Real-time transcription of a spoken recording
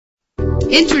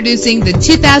Introducing the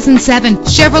 2007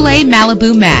 Chevrolet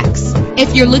Malibu Maxx.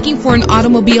 If you're looking for an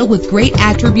automobile with great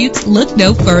attributes, look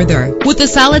no further. With a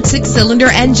solid 6-cylinder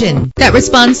engine that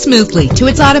responds smoothly to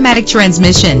its automatic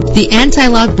transmission, the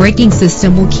anti-lock braking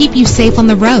system will keep you safe on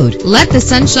the road. Let the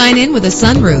sunshine in with a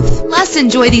sunroof. Plus,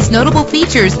 enjoy these notable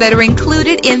features that are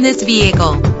included in this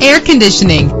vehicle: air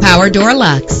conditioning, power door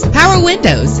locks, power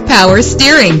windows, power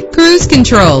steering, cruise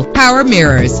control, power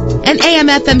mirrors, an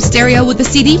AM/FM stereo with a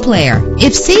CD player.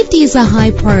 If safety is a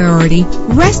high priority,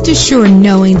 rest assured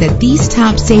knowing that these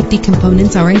top safety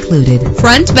components are included: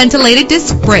 front ventilated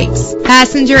disc brakes,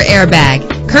 passenger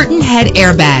airbag, curtain head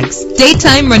airbags,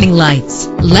 daytime running lights.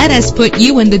 Let us put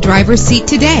you in the driver's seat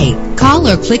today. Call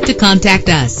or click to contact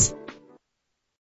us.